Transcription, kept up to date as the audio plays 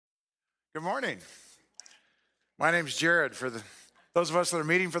Good morning. My name's Jared. For those of us that are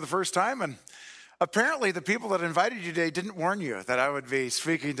meeting for the first time, and apparently the people that invited you today didn't warn you that I would be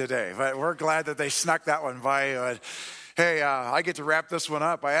speaking today, but we're glad that they snuck that one by you. Hey, I get to wrap this one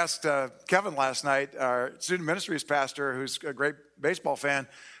up. I asked Kevin last night, our student ministries pastor, who's a great baseball fan,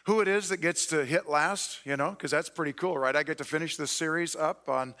 who it is that gets to hit last, because that's pretty cool, right? I get to finish this series up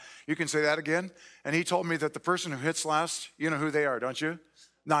on, you can say that again. And he told me that the person who hits last, you know who they are, don't you?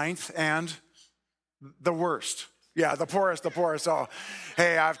 Ninth and the worst. Yeah, the poorest. Oh,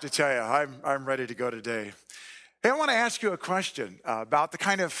 hey, I have to tell you, I'm ready to go today. Hey, I want to ask you a question about the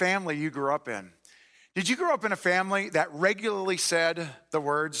kind of family you grew up in. Did you grow up in a family that regularly said the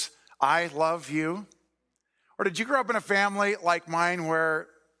words, I love you? Or did you grow up in a family like mine where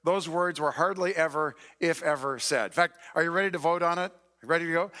those words were hardly ever, if ever, said? In fact, are you ready to vote on it? Ready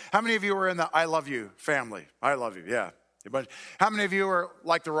to go? How many of you were in the I love you family? I love you, yeah. But how many of you are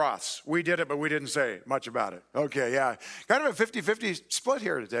like the Roths? We did it, but we didn't say much about it. Okay, yeah. Kind of a 50-50 split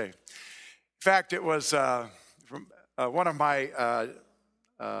here today. In fact, it was from one of my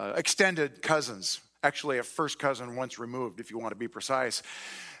extended cousins, actually a first cousin once removed, if you want to be precise.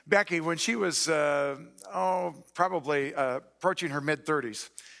 Becky, when she was, probably approaching her mid-30s,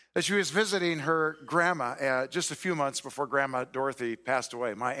 that she was visiting her grandma just a few months before Grandma Dorothy passed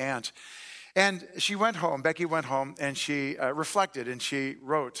away, my aunt. And she went home, Becky went home, and she reflected, and she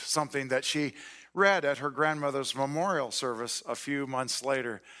wrote something that she read at her grandmother's memorial service a few months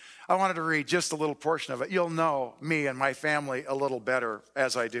later. I wanted to read just a little portion of it. You'll know me and my family a little better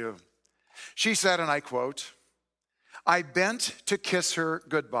as I do. She said, and I quote, I bent to kiss her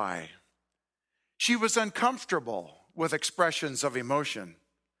goodbye. She was uncomfortable with expressions of emotion.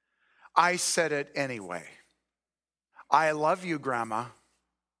 I said it anyway. I love you, Grandma.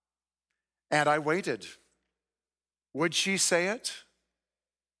 And I waited. Would she say it?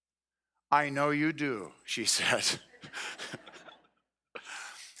 I know you do, she said.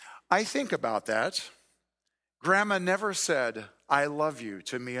 I think about that. Grandma never said, I love you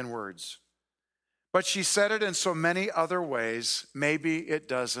to me in words. But she said it in so many other ways, maybe it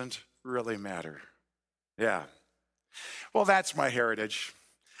doesn't really matter. Yeah. Well, that's my heritage.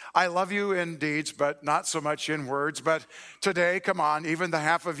 I love you in deeds, but not so much in words. But today, come on, even the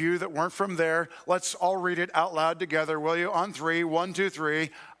half of you that weren't from there, let's all read it out loud together, will you? On three, 1, 2, 3.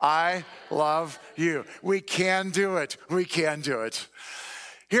 I love you. We can do it. We can do it.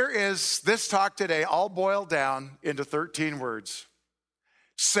 Here is this talk today, all boiled down into 13 words.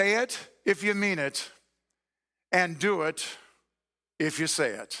 Say it if you mean it, and do it if you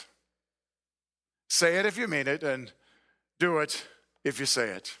say it. Say it if you mean it, and do it if you say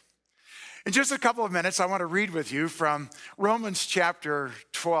it. In just a couple of minutes, I want to read with you from Romans chapter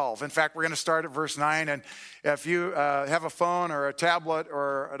 12. In fact, we're going to start at verse 9. And if you have a phone or a tablet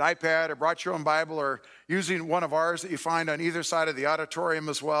or an iPad or brought your own Bible or using one of ours that you find on either side of the auditorium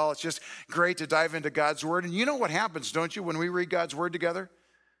as well, it's just great to dive into God's Word. And you know what happens, don't you, when we read God's Word together?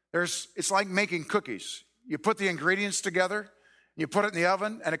 It's like making cookies. You put the ingredients together, you put it in the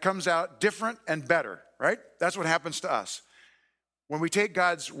oven, and it comes out different and better, right? That's what happens to us. When we take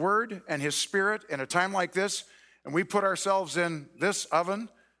God's word and his spirit in a time like this, and we put ourselves in this oven,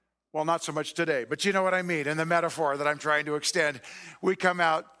 well, not so much today, but you know what I mean in the metaphor that I'm trying to extend, we come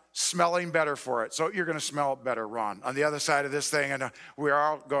out smelling better for it. So you're going to smell better, Ron, on the other side of this thing, and we are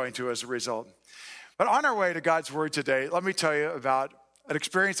all going to as a result. But on our way to God's word today, let me tell you about an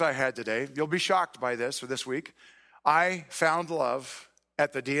experience I had today. You'll be shocked by this for this week. I found love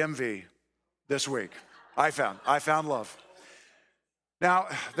at the DMV this week. I found love. Now,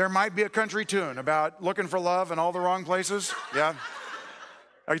 there might be a country tune about looking for love in all the wrong places. Yeah.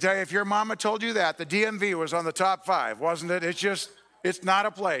 I can tell you, if your mama told you that, the DMV was on the top 5, wasn't it? It's not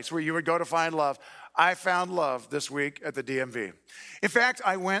a place where you would go to find love. I found love this week at the DMV. In fact,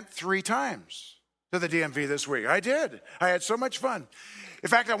 I went 3 times to the DMV this week. I did. I had so much fun. In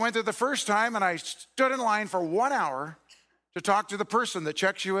fact, I went there the first time and I stood in line for 1 hour to talk to the person that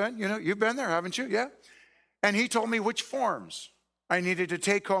checks you in. You know, you've been there, haven't you? Yeah. And he told me which forms I needed to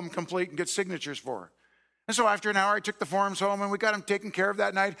take home complete and get signatures for. And so after an hour, I took the forms home and we got them taken care of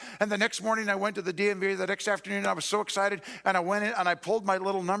that night. And the next morning I went to the DMV. The next afternoon I was so excited and I went in and I pulled my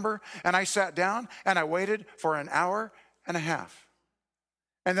little number and I sat down and I waited for an hour and a half.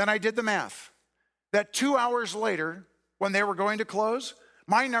 And then I did the math that 2 hours later, when they were going to close,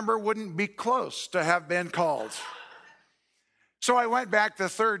 my number wouldn't be close to have been called. So I went back the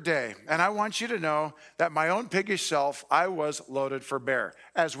third day, and I want you to know that my own piggish self, I was loaded for bear,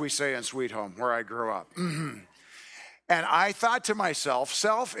 as we say in Sweet Home, where I grew up. Mm-hmm. And I thought to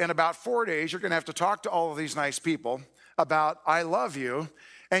myself, in about 4 days, you're going to have to talk to all of these nice people about I love you,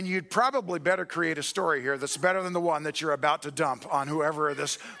 And you'd probably better create a story here that's better than the one that you're about to dump on whoever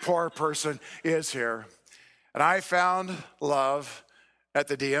this poor person is here. And I found love at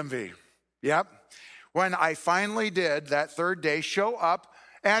the DMV. Yep. When I finally did that third day show up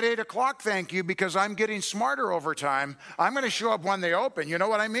at 8 o'clock, thank you, because I'm getting smarter over time. I'm going to show up when they open. You know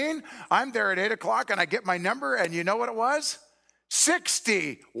what I mean? I'm there at 8 o'clock and I get my number, and you know what it was?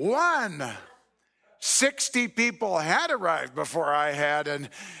 61. 60 people had arrived before I had, and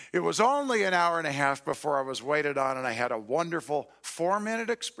it was only an hour and a half before I was waited on, and I had a wonderful 4-minute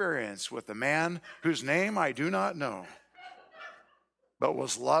experience with a man whose name I do not know, but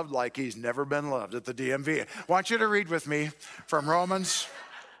was loved like he's never been loved at the DMV. I want you to read with me from Romans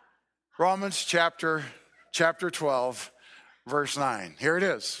chapter 12, verse 9. Here it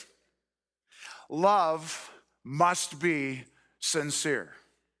is. Love must be sincere.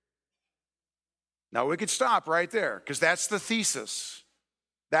 Now, we could stop right there because that's the thesis.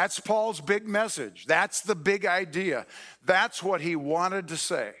 That's Paul's big message. That's the big idea. That's what he wanted to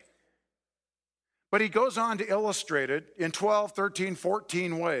say. But he goes on to illustrate it in 12, 13,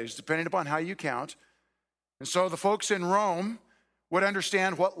 14 ways, depending upon how you count. And so the folks in Rome would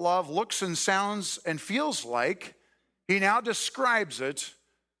understand what love looks and sounds and feels like. He now describes it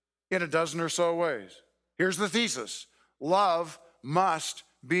in a dozen or so ways. Here's the thesis. Love must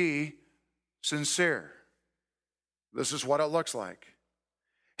be sincere. This is what it looks like.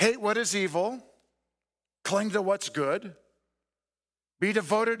 Hate what is evil. Cling to what's good. Be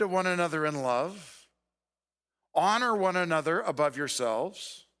devoted to one another in love. Honor one another above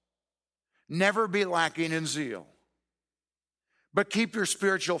yourselves. Never be lacking in zeal. But keep your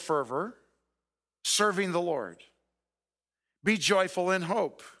spiritual fervor, serving the Lord. Be joyful in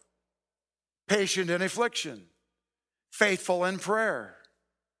hope. Patient in affliction. Faithful in prayer.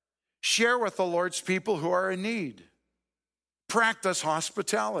 Share with the Lord's people who are in need. Practice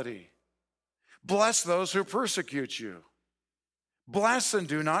hospitality. Bless those who persecute you. Bless and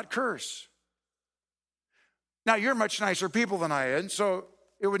do not curse. Now, you're much nicer people than I am, so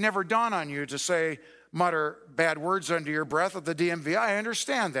it would never dawn on you to mutter bad words under your breath at the DMV. I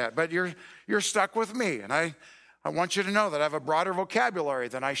understand that, but you're stuck with me, and I want you to know that I have a broader vocabulary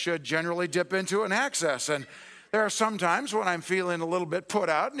than I should generally dip into and access. And there are some times when I'm feeling a little bit put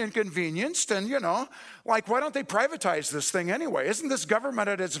out and inconvenienced, and why don't they privatize this thing anyway? Isn't this government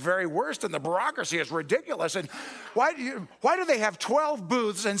at its very worst, and the bureaucracy is ridiculous? And why do they have 12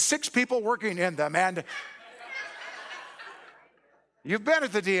 booths and 6 people working in them? And you've been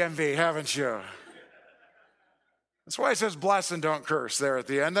at the DMV, haven't you? That's why it says bless and don't curse there at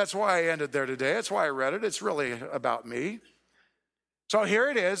the end. That's why I ended there today. That's why I read it. It's really about me. So here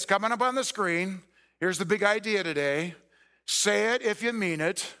it is, coming up on the screen. Here's the big idea today. Say it if you mean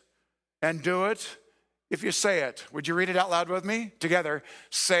it, and do it if you say it. Would you read it out loud with me? Together.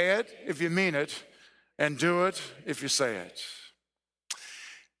 Say it if you mean it, and do it if you say it.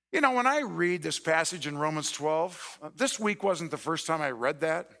 When I read this passage in Romans 12, this week wasn't the first time I read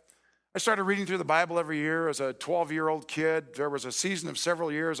that. I started reading through the Bible every year as a 12-year-old kid. There was a season of several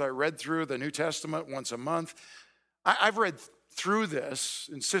years I read through the New Testament once a month. I've read through this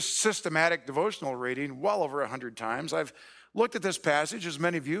in systematic devotional reading well over 100 times. I've looked at this passage, as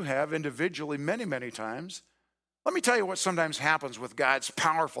many of you have, individually many, many times. Let me tell you what sometimes happens with God's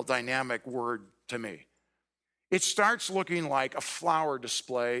powerful, dynamic word to me. It starts looking like a flower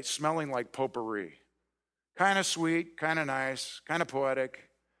display, smelling like potpourri. Kind of sweet, kind of nice, kind of poetic.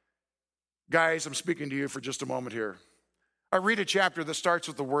 Guys, I'm speaking to you for just a moment here. I read a chapter that starts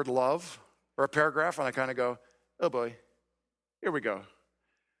with the word love, or a paragraph, and I kind of go, oh boy. Here we go.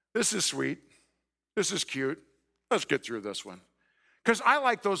 This is sweet. This is cute. Let's get through this one. Because I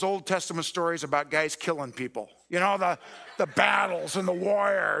like those Old Testament stories about guys killing people. The battles and the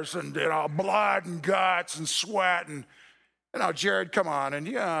warriors and, blood and guts and sweat. And, Jared, come on. And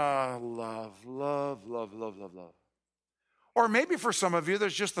love. Or maybe for some of you,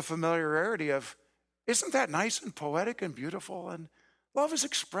 there's just the familiarity of, isn't that nice and poetic and beautiful? And love is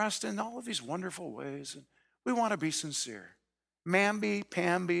expressed in all of these wonderful ways. And we want to be sincere. Mamby,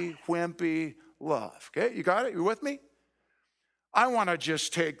 pamby, whimpy, love. Okay, you got it? You with me? I want to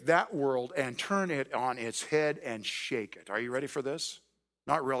just take that world and turn it on its head and shake it. Are you ready for this?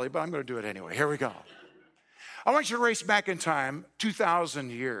 Not really, but I'm going to do it anyway. Here we go. I want you to race back in time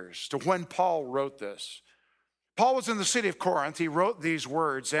 2,000 years to when Paul wrote this. Paul was in the city of Corinth. He wrote these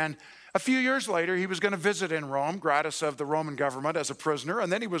words, and a few years later, he was going to visit in Rome, gratis of the Roman government as a prisoner,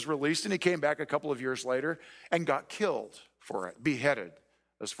 and then he was released, and he came back a couple of years later and got killed for it, beheaded,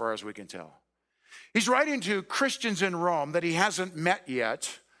 as far as we can tell. He's writing to Christians in Rome that he hasn't met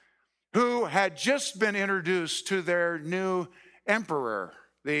yet, who had just been introduced to their new emperor,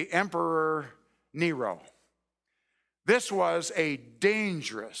 the Emperor Nero. This was a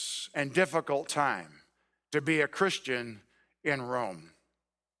dangerous and difficult time to be a Christian in Rome.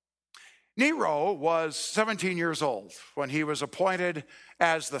 Nero was 17 years old when he was appointed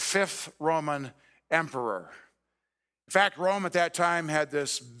as the 5th Roman emperor. In fact, Rome at that time had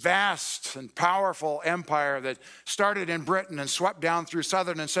this vast and powerful empire that started in Britain and swept down through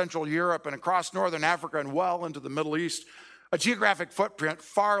southern and central Europe and across northern Africa and well into the Middle East, a geographic footprint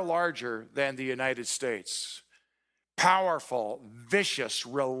far larger than the United States. Powerful, vicious,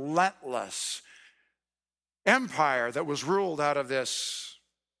 relentless empire that was ruled out of this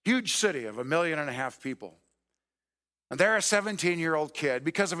huge city of 1.5 million people. And there, a 17-year-old kid,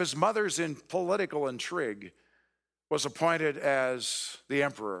 because of his mother's political intrigue, was appointed as the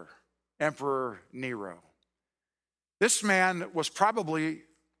emperor, Emperor Nero. This man was probably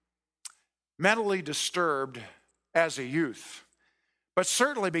mentally disturbed as a youth, but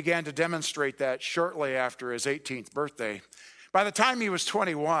certainly began to demonstrate that shortly after his 18th birthday. By the time he was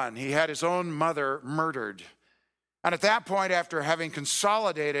 21, he had his own mother murdered. And at that point, after having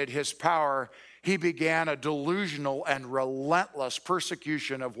consolidated his power, he began a delusional and relentless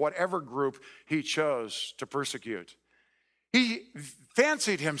persecution of whatever group he chose to persecute. He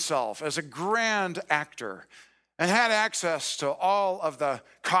fancied himself as a grand actor and had access to all of the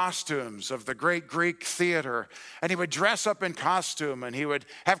costumes of the great Greek theater. And he would dress up in costume, and he would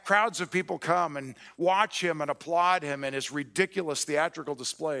have crowds of people come and watch him and applaud him in his ridiculous theatrical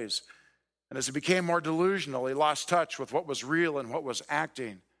displays. And as he became more delusional, he lost touch with what was real and what was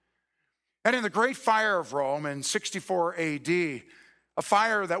acting. And in the Great Fire of Rome in 64 AD, a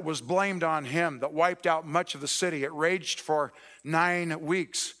fire that was blamed on him, that wiped out much of the city. It raged for 9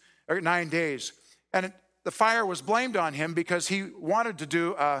 days. And the fire was blamed on him because he wanted to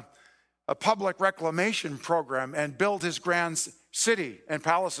do a public reclamation program and build his grand city and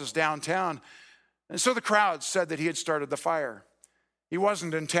palaces downtown. And so the crowd said that he had started the fire. He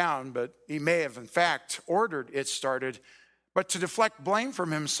wasn't in town, but he may have, in fact, ordered it started. But to deflect blame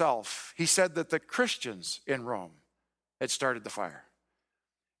from himself, he said that the Christians in Rome had started the fire.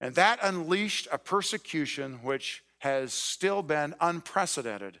 And that unleashed a persecution which has still been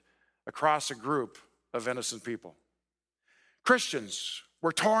unprecedented across a group of innocent people. Christians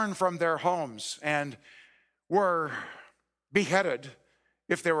were torn from their homes and were beheaded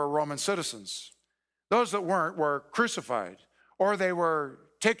if they were Roman citizens. Those that weren't were crucified, or they were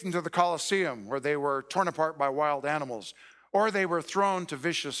taken to the Colosseum where they were torn apart by wild animals, or they were thrown to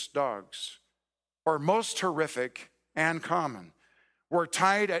vicious dogs. Or most horrific and common, were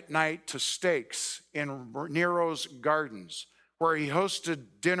tied at night to stakes in Nero's gardens, where he hosted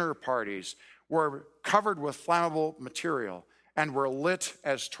dinner parties, were covered with flammable material, and were lit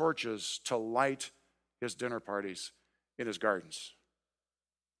as torches to light his dinner parties in his gardens.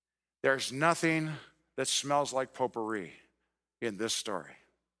 There's nothing that smells like potpourri in this story.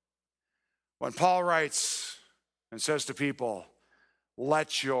 When Paul writes and says to people,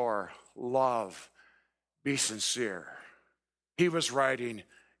 let your love be sincere, he was writing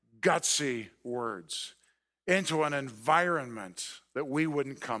gutsy words into an environment that we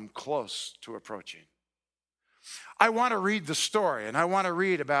wouldn't come close to approaching. I want to read the story, and I want to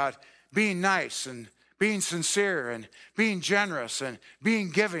read about being nice and being sincere and being generous and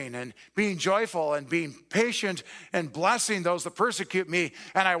being giving and being joyful and being patient and blessing those that persecute me.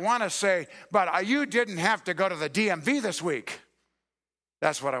 And I want to say, but you didn't have to go to the DMV this week.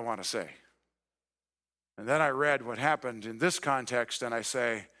 That's what I want to say. And then I read what happened in this context, and I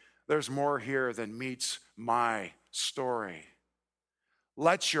say, there's more here than meets my story.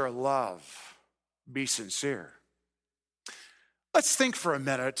 Let your love be sincere. Let's think for a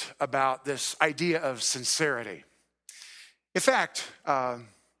minute about this idea of sincerity. In fact,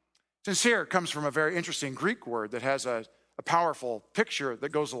 sincere comes from a very interesting Greek word that has a powerful picture that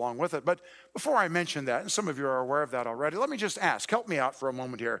goes along with it. But before I mention that, and some of you are aware of that already, let me just ask, help me out for a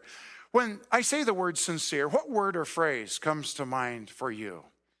moment here. When I say the word sincere, what word or phrase comes to mind for you?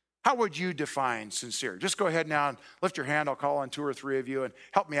 How would you define sincere? Just go ahead now and lift your hand. I'll call on 2 or 3 of you and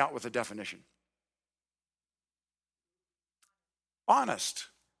help me out with the definition. Honest,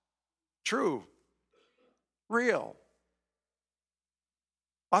 true, real,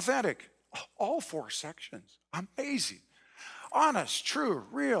 authentic. All 4 sections. Amazing. Honest, true,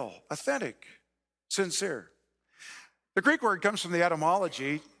 real, authentic, sincere. The Greek word comes from the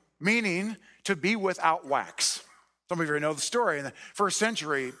etymology meaning to be without wax. Some of you know the story. In the first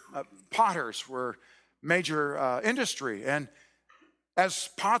century, potters were major industry. And as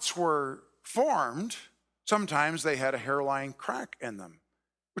pots were formed, sometimes they had a hairline crack in them,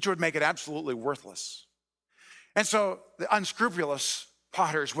 which would make it absolutely worthless. And so the unscrupulous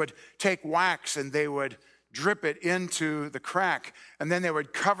potters would take wax and they would drip it into the crack, and then they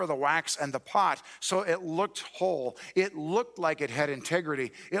would cover the wax and the pot so it looked whole. It looked like it had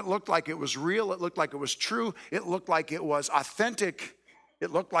integrity. It looked like it was real. It looked like it was true. It looked like it was authentic.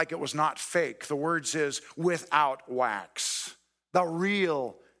 It looked like it was not fake. The word says without wax, the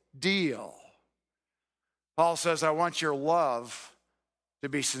real deal. Paul says, I want your love to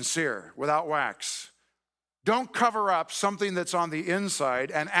be sincere, without wax. Don't cover up something that's on the inside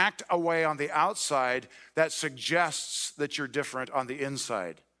and act a way on the outside that suggests that you're different on the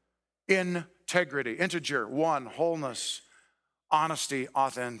inside. Integrity, integer, one, wholeness, honesty,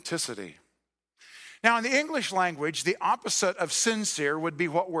 authenticity. Now, in the English language, the opposite of sincere would be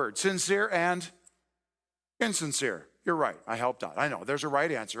what word? Sincere and insincere. You're right. I helped out. I know there's a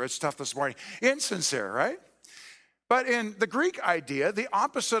right answer. It's tough this morning. Insincere, right? But in the Greek idea, the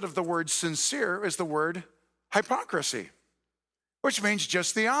opposite of the word sincere is the word hypocrisy, which means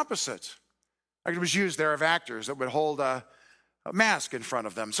just the opposite. Like it was used there of actors that would hold a mask in front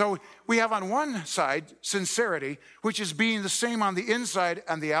of them. So we have on one side sincerity, which is being the same on the inside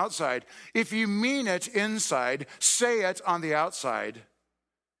and the outside. If you mean it inside, say it on the outside.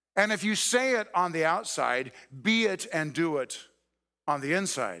 And if you say it on the outside, be it and do it on the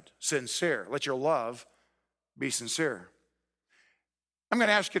inside. Sincere. Let your love be sincere. I'm going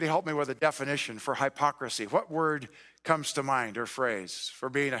to ask you to help me with a definition for hypocrisy. What word comes to mind or phrase for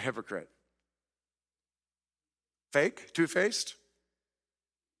being a hypocrite? Fake? Two-faced?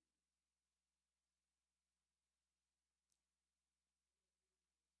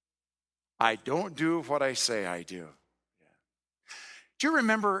 I don't do what I say I do. Do you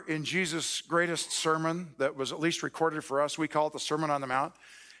remember in Jesus' greatest sermon that was at least recorded for us, we call it the Sermon on the Mount,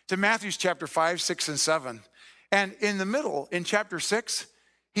 to Matthew chapter 5, 6, and 7. And in the middle, in chapter 6,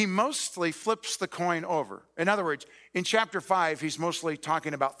 he mostly flips the coin over. In other words, in chapter 5, he's mostly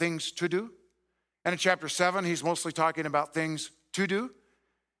talking about things to do. And in chapter 7, he's mostly talking about things to do.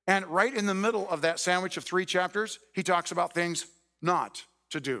 And right in the middle of that sandwich of 3 chapters, he talks about things not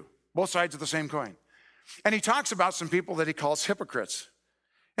to do. Both sides of the same coin. And he talks about some people that he calls hypocrites.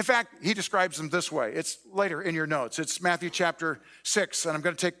 In fact, he describes them this way. It's later in your notes. It's Matthew chapter 6, and I'm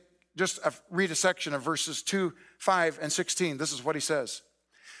going to read a section of verses 2, 5, and 16. This is what he says.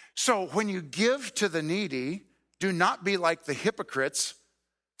 So when you give to the needy, do not be like the hypocrites,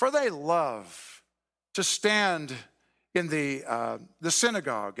 for they love to stand in the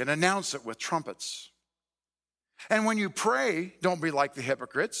synagogue and announce it with trumpets. And when you pray, don't be like the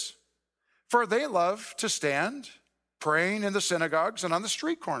hypocrites, for they love to stand praying in the synagogues and on the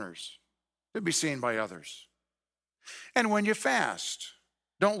street corners to be seen by others. And when you fast,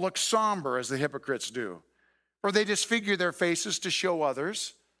 don't look somber as the hypocrites do, for they disfigure their faces to show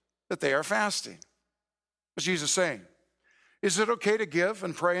others that they are fasting. What's Jesus saying? Is it okay to give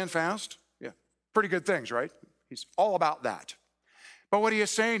and pray and fast? Yeah, pretty good things, right? He's all about that. But what he is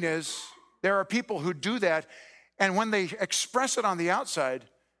saying is there are people who do that, and when they express it on the outside,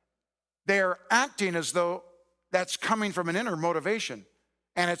 they are acting as though that's coming from an inner motivation,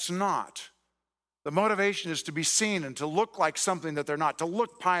 and it's not. The motivation is to be seen and to look like something that they're not, to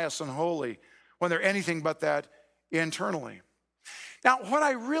look pious and holy when they're anything but that internally. Now, what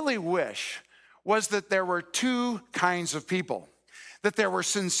I really wish was that there were two kinds of people, that there were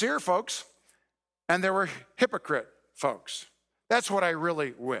sincere folks and there were hypocrite folks. That's what I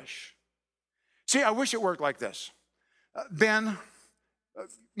really wish. See, I wish it worked like this. Ben,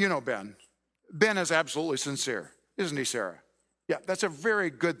 you know Ben. Ben is absolutely sincere, isn't he, Sarah? Yeah, that's a very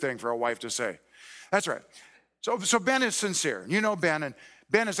good thing for a wife to say. That's right. So Ben is sincere. You know Ben, and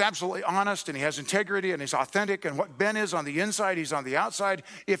Ben is absolutely honest, and he has integrity, and he's authentic, and what Ben is on the inside, he's on the outside.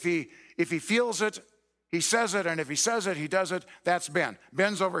 If he feels it, he says it, and if he says it, he does it. That's Ben.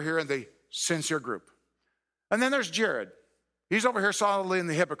 Ben's over here in the sincere group. And then there's Jared. He's over here solidly in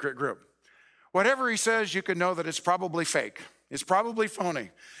the hypocrite group. Whatever he says, you can know that it's probably fake. It's probably phony.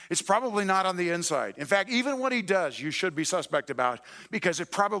 It's probably not on the inside. In fact, even what he does, you should be suspect about because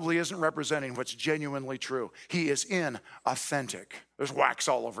it probably isn't representing what's genuinely true. He is inauthentic. There's wax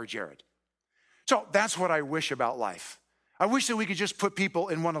all over Jared. So that's what I wish about life. I wish that we could just put people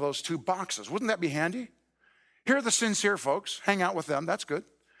in one of those two boxes. Wouldn't that be handy? Here are the sincere folks. Hang out with them. That's good.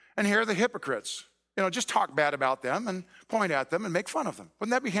 And here are the hypocrites. You know, just talk bad about them and point at them and make fun of them.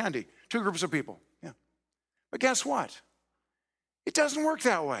 Wouldn't that be handy? Two groups of people. Yeah. But guess what? It doesn't work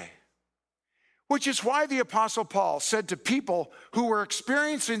that way. Which is why the Apostle Paul said to people who were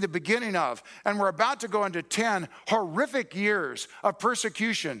experiencing the beginning of and were about to go into 10 horrific years of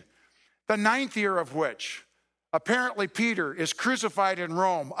persecution, the 9th year of which apparently Peter is crucified in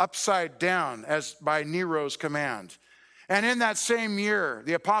Rome upside down as by Nero's command. And in that same year,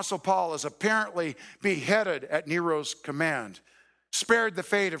 the Apostle Paul is apparently beheaded at Nero's command, spared the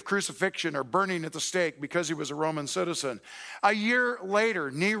fate of crucifixion or burning at the stake because he was a Roman citizen. A year later,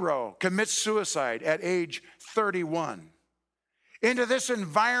 Nero commits suicide at age 31. Into this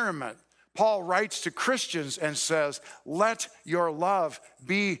environment, Paul writes to Christians and says, let your love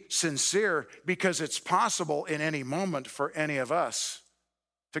be sincere, because it's possible in any moment for any of us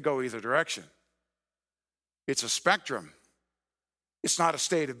to go either direction. It's a spectrum. It's not a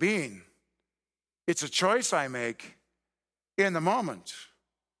state of being. It's a choice I make in the moment,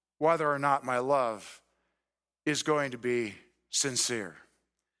 whether or not my love is going to be sincere.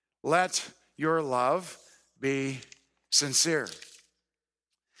 Let your love be sincere.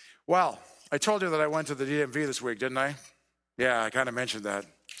 Well, I told you that I went to the DMV this week, didn't I? Yeah, I kind of mentioned that.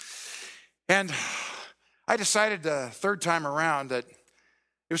 And I decided the third time around that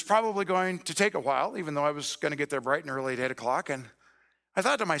it was probably going to take a while, even though I was going to get there bright and early at 8 o'clock. And I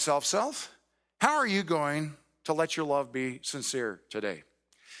thought to myself, self, how are you going to let your love be sincere today?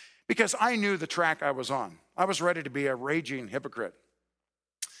 Because I knew the track I was on. I was ready to be a raging hypocrite.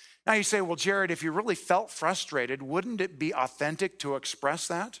 Now you say, well, Jared, if you really felt frustrated, wouldn't it be authentic to express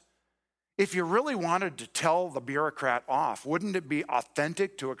that? If you really wanted to tell the bureaucrat off, wouldn't it be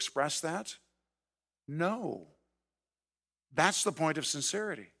authentic to express that? No. That's the point of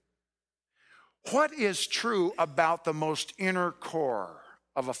sincerity. What is true about the most inner core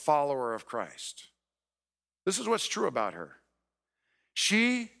of a follower of Christ? This is what's true about her.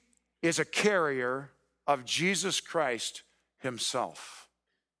 She is a carrier of Jesus Christ himself.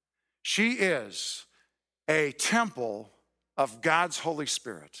 She is a temple of God's Holy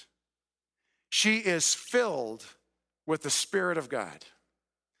Spirit. She is filled with the Spirit of God.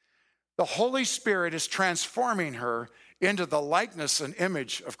 The Holy Spirit is transforming her into the likeness and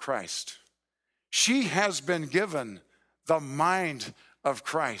image of Christ. She has been given the mind of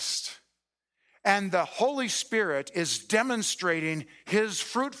Christ. And the Holy Spirit is demonstrating his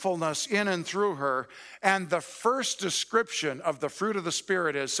fruitfulness in and through her. And the first description of the fruit of the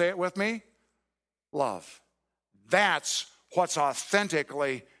Spirit is, say it with me, love. That's what's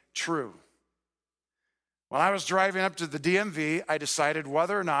authentically true. When I was driving up to the DMV, I decided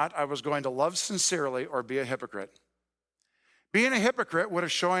whether or not I was going to love sincerely or be a hypocrite. Being a hypocrite would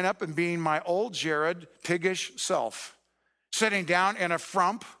have showing up and being my old Jared, piggish self, sitting down in a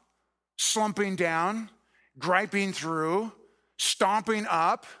frump, slumping down, griping through, stomping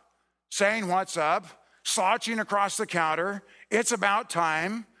up, saying what's up, slouching across the counter, it's about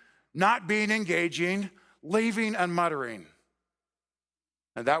time, not being engaging, leaving and muttering.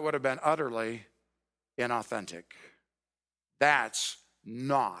 And that would have been utterly inauthentic. That's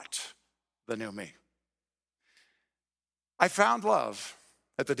not the new me. I found love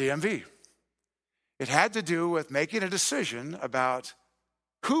at the DMV. It had to do with making a decision about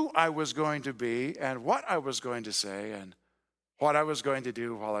who I was going to be and what I was going to say and what I was going to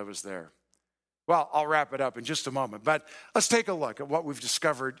do while I was there. Well, I'll wrap it up in just a moment, but let's take a look at what we've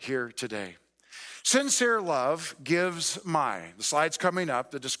discovered here today. Sincere love gives the slide's coming up,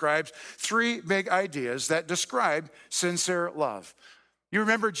 that describes three big ideas that describe sincere love. You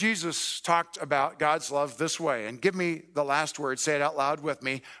remember Jesus talked about God's love this way, and give me the last word, say it out loud with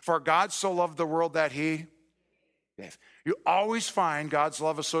me. For God so loved the world that he gave. You always find God's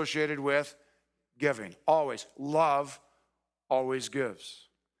love associated with giving, always. Love always gives.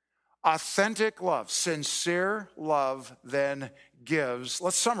 Authentic love, sincere love then gives.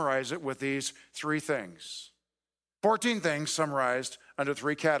 Let's summarize it with these three things. 14 things summarized under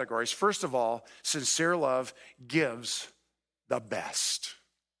three categories. First of all, sincere love gives the best.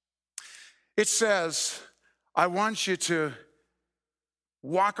 It says, I want you to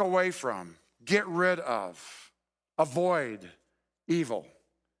walk away from, get rid of, avoid evil.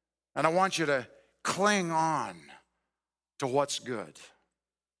 And I want you to cling on to what's good.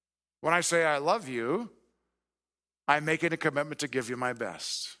 When I say I love you, I'm making a commitment to give you my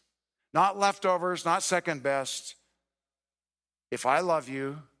best. Not leftovers, not second best. If I love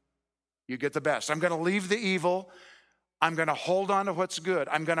you, you get the best. I'm going to leave the evil. I'm going to hold on to what's good.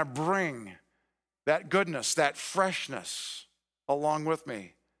 I'm going to bring that goodness, that freshness along with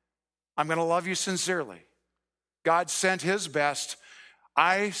me. I'm going to love you sincerely. God sent his best.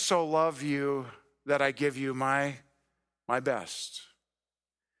 I so love you that I give you my best.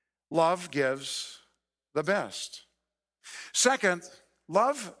 Love gives the best. Second,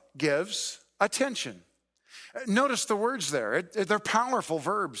 love gives attention. Notice the words there. They're powerful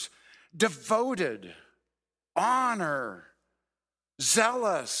verbs. Devoted, honor,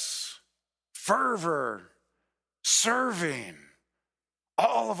 zealous, fervor, serving,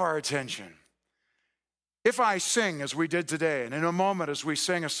 all of our attention. If I sing as we did today, and in a moment as we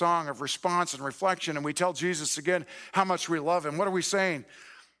sing a song of response and reflection, and we tell Jesus again how much we love him, what are we saying?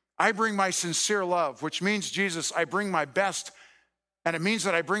 I bring my sincere love, which means, Jesus, I bring my best, and it means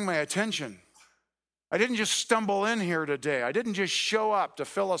that I bring my attention. I didn't just stumble in here today. I didn't just show up to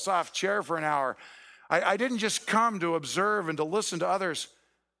fill a soft chair for an hour. I didn't just come to observe and to listen to others.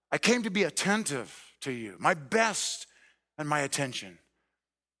 I came to be attentive to you, my best and my attention.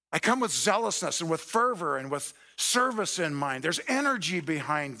 I come with zealousness and with fervor and with service in mind. There's energy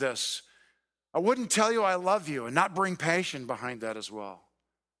behind this. I wouldn't tell you I love you and not bring passion behind that as well.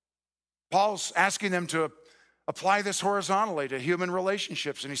 Paul's asking them to apply this horizontally to human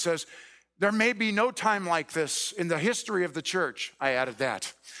relationships. And he says, there may be no time like this in the history of the church. I added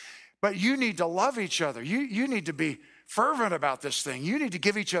that. But you need to love each other. You need to be fervent about this thing. You need to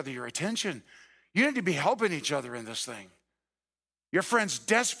give each other your attention. You need to be helping each other in this thing. Your friends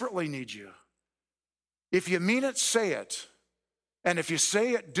desperately need you. If you mean it, say it. And if you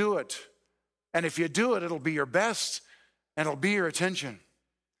say it, do it. And if you do it, it'll be your best and it'll be your attention.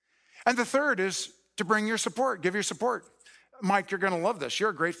 And the third is to bring your support, give your support. Mike, you're going to love this.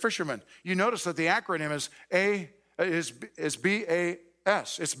 You're a great fisherman. You notice that the acronym is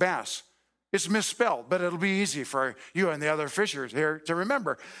BAS. It's BASS. It's misspelled, but it'll be easy for you and the other fishers here to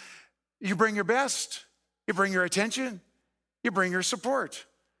remember. You bring your best. You bring your attention. You bring your support.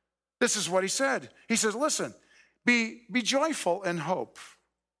 This is what he said. He says, listen, be joyful in hope.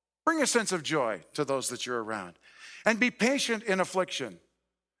 Bring a sense of joy to those that you're around. And be patient in affliction.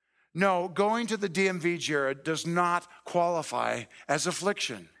 No, going to the DMV, Jared, does not qualify as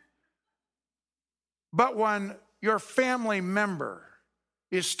affliction. But when your family member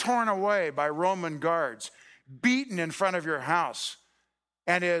is torn away by Roman guards, beaten in front of your house,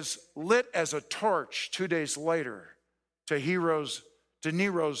 and is lit as a torch 2 days later to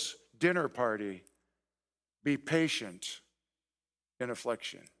Nero's dinner party, be patient in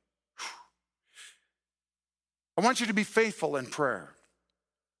affliction. I want you to be faithful in prayer.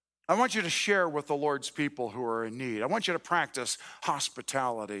 I want you to share with the Lord's people who are in need. I want you to practice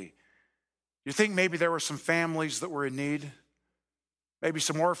hospitality. You think maybe there were some families that were in need? Maybe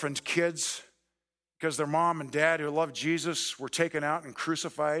some orphaned kids because their mom and dad who loved Jesus were taken out and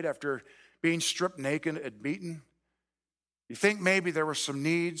crucified after being stripped naked and beaten? You think maybe there were some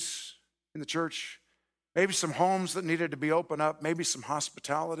needs in the church? Maybe some homes that needed to be opened up? Maybe some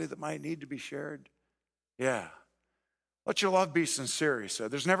hospitality that might need to be shared? Yeah. Let your love be sincere, he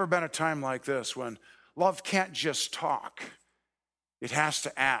said. There's never been a time like this when love can't just talk. It has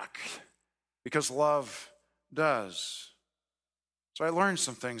to act because love does. So I learned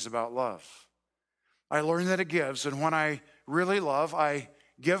some things about love. I learned that it gives, and when I really love, I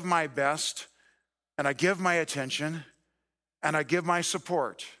give my best, and I give my attention, and I give my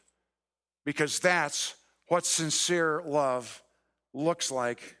support, because that's what sincere love looks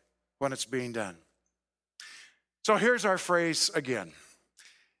like when it's being done. So here's our phrase again.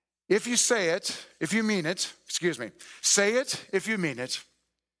 If you say it, if you mean it, say it if you mean it,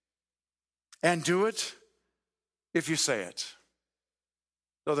 and do it if you say it.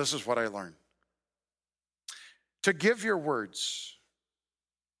 So this is what I learned. To give your words,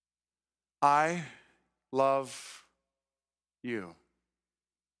 I love you.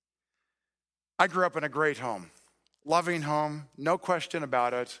 I grew up in a great home, loving home, no question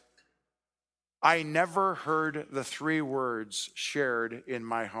about it. I never heard the 3 words shared in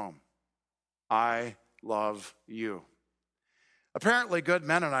my home. I love you. Apparently, good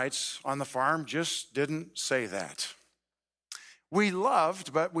Mennonites on the farm just didn't say that. We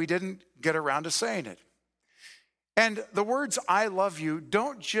loved, but we didn't get around to saying it. And the words I love you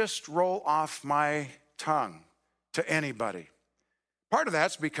don't just roll off my tongue to anybody. Part of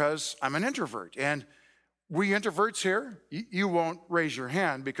that's because I'm an introvert, and we introverts here, you won't raise your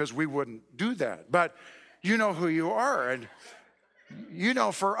hand because we wouldn't do that. But you know who you are. And you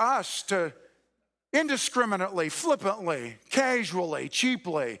know, for us to indiscriminately, flippantly, casually,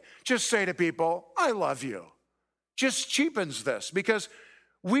 cheaply, just say to people, I love you, just cheapens this because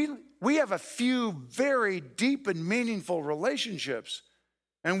we have a few very deep and meaningful relationships.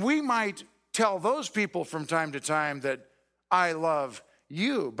 And we might tell those people from time to time that I love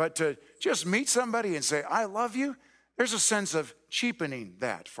you, but to just meet somebody and say, I love you, there's a sense of cheapening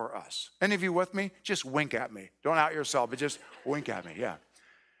that for us. Any of you with me? Just wink at me. Don't out yourself, but just wink at me, yeah.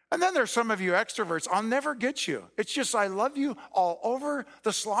 And then there's some of you extroverts, I'll never get you. It's just, I love you all over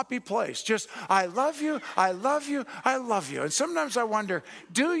the sloppy place. Just, I love you, I love you, I love you. And sometimes I wonder,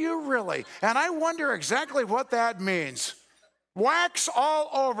 do you really? And I wonder exactly what that means. Wax all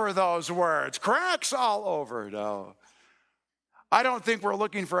over those words, cracks all over, no. I don't think we're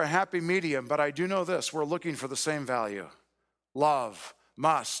looking for a happy medium, but I do know this. We're looking for the same value. Love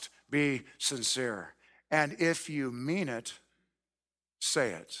must be sincere. And if you mean it,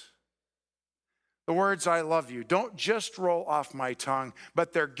 say it. The words "I love you" don't just roll off my tongue,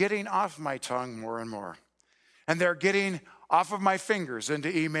 but they're getting off my tongue more and more. And they're getting off of my fingers into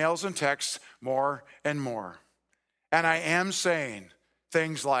emails and texts more and more. And I am saying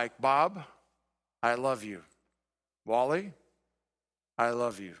things like, "Bob, I love you. Wally, I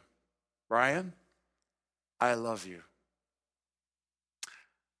love you. Brian, I love you.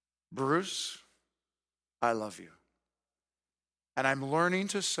 Bruce, I love you." And I'm learning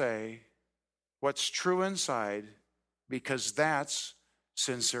to say what's true inside, because that's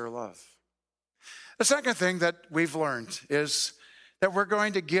sincere love. The second thing that we've learned is that we're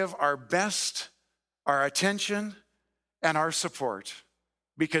going to give our best, our attention, and our support,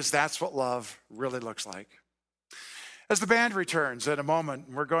 because that's what love really looks like. As the band returns in a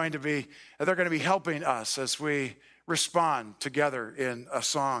moment, they're going to be helping us as we respond together in a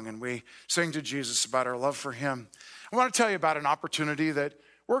song and we sing to Jesus about our love for him. I want to tell you about an opportunity that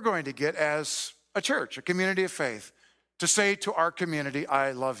we're going to get as a church, a community of faith, to say to our community,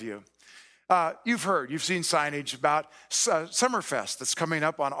 "I love you." You've seen signage about Summerfest that's coming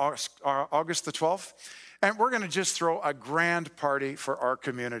up on August the 12th. And we're going to just throw a grand party for our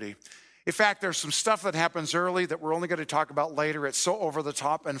community. In fact, there's some stuff that happens early that we're only going to talk about later. It's so over the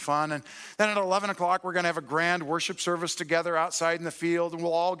top and fun. And then at 11 o'clock, we're going to have a grand worship service together outside in the field. And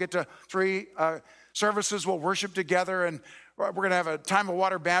we'll all get to 3 services. We'll worship together. And we're going to have a time of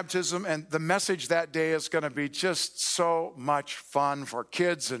water baptism. And the message that day is going to be just so much fun for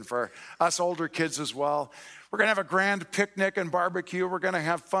kids and for us older kids as well. We're going to have a grand picnic and barbecue. We're going to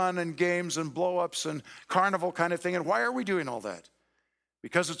have fun and games and blow-ups and carnival kind of thing. And why are we doing all that?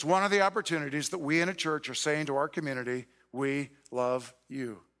 Because it's one of the opportunities that we in a church are saying to our community, "We love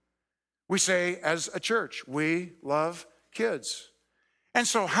you." We say as a church, "We love kids." And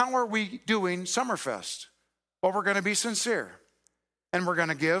so how are we doing Summerfest? Well, we're going to be sincere. And we're going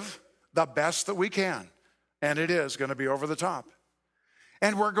to give the best that we can. And it is going to be over the top.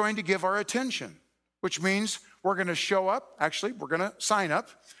 And we're going to give our attention, which means we're going to show up. Actually, we're going to sign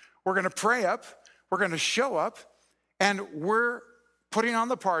up. We're going to pray up. We're going to show up. And we're putting on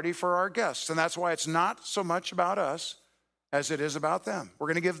the party for our guests. And that's why it's not so much about us as it is about them. We're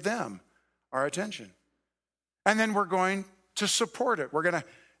going to give them our attention. And then we're going to support it. We're going to,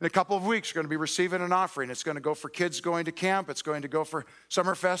 in a couple of weeks, we're going to be receiving an offering. It's going to go for kids going to camp. It's going to go for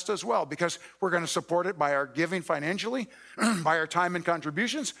Summerfest as well, because we're going to support it by our giving financially, by our time and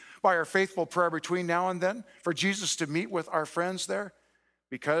contributions, by our faithful prayer between now and then, for Jesus to meet with our friends there,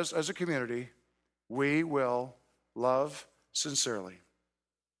 because as a community, we will love sincerely.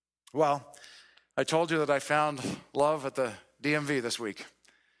 Well, I told you that I found love at the DMV this week.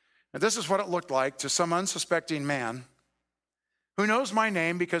 And this is what it looked like to some unsuspecting man who knows my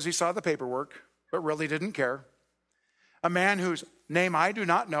name because he saw the paperwork, but really didn't care. A man whose name I do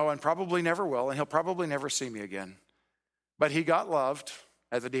not know and probably never will, and he'll probably never see me again. But he got loved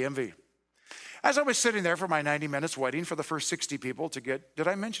at the DMV. As I was sitting there for my 90 minutes waiting for the first 60 people to get, did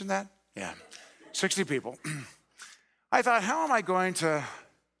I mention that? Yeah, 60 people. I thought, how am I going to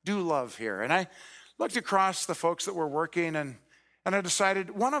do love here? And I looked across the folks that were working, and I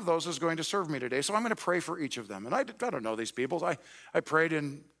decided one of those is going to serve me today. So I'm going to pray for each of them. And I don't know these people. I prayed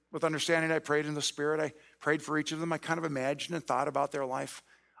with understanding. I prayed in the Spirit. I prayed for each of them. I kind of imagined and thought about their life.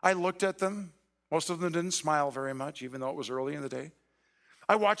 I looked at them. Most of them didn't smile very much, even though it was early in the day.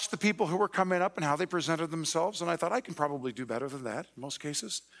 I watched the people who were coming up and how they presented themselves. And I thought, I can probably do better than that in most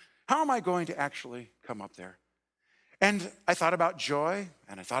cases. How am I going to actually come up there? And I thought about joy,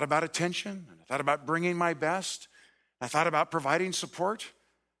 and I thought about attention, and I thought about bringing my best. I thought about providing support,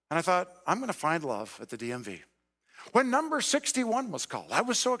 and I thought, I'm going to find love at the DMV. When number 61 was called, I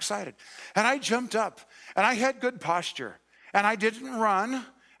was so excited. And I jumped up, and I had good posture. And I didn't run,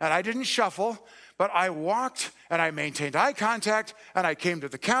 and I didn't shuffle, but I walked, and I maintained eye contact, and I came to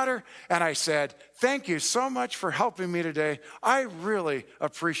the counter, and I said, "Thank you so much for helping me today. I really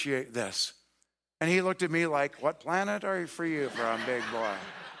appreciate this." And he looked at me like, "What planet are you from, big boy?"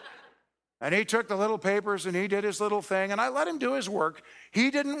 And he took the little papers and he did his little thing, and I let him do his work.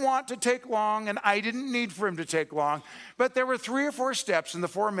 He didn't want to take long, and I didn't need for him to take long. But there were 3 or 4 steps in the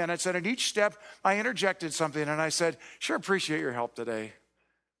 4 minutes, and at each step I interjected something, and I said, "Sure appreciate your help today.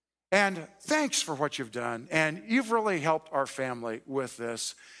 And thanks for what you've done. And you've really helped our family with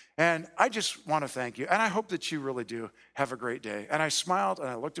this. And I just want to thank you. And I hope that you really do have a great day." And I smiled and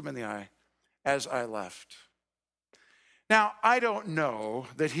I looked him in the eye as I left. Now, I don't know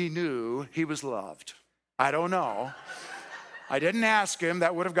that he knew he was loved. I don't know. I didn't ask him.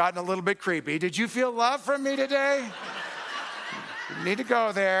 That would have gotten a little bit creepy. Did you feel love from me today? Didn't need to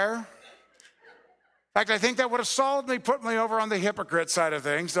go there. In fact, I think that would have solidly put me over on the hypocrite side of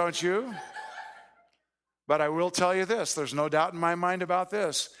things, don't you? But I will tell you this, there's no doubt in my mind about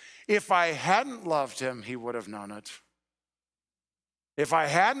this. If I hadn't loved him, he would have known it. If I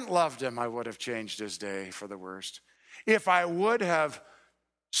hadn't loved him, I would have changed his day for the worst. If I would have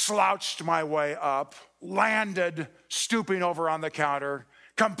slouched my way up, landed stooping over on the counter,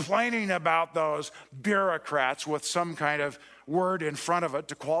 complaining about those bureaucrats with some kind of word in front of it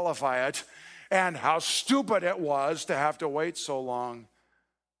to qualify it, and how stupid it was to have to wait so long,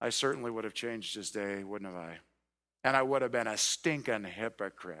 I certainly would have changed his day, wouldn't have I? And I would have been a stinking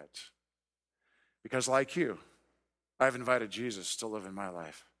hypocrite. Because like you, I've invited Jesus to live in my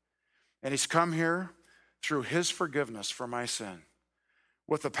life. And he's come here through his forgiveness for my sin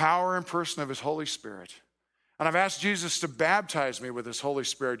with the power and person of his Holy Spirit. And I've asked Jesus to baptize me with his Holy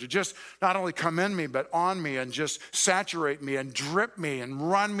Spirit, to just not only come in me, but on me and just saturate me and drip me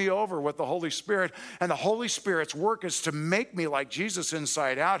and run me over with the Holy Spirit. And the Holy Spirit's work is to make me like Jesus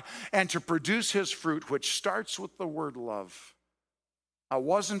inside out and to produce his fruit, which starts with the word love. I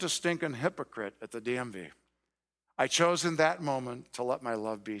wasn't a stinking hypocrite at the DMV. I chose in that moment to let my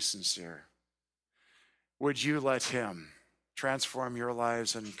love be sincere. Would you let him transform your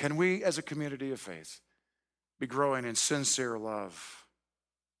lives? And can we, as a community of faith, be growing in sincere love?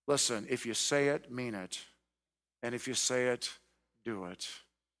 Listen, if you say it, mean it. And if you say it, do it.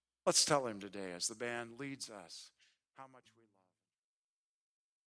 Let's tell him today as the band leads us how much we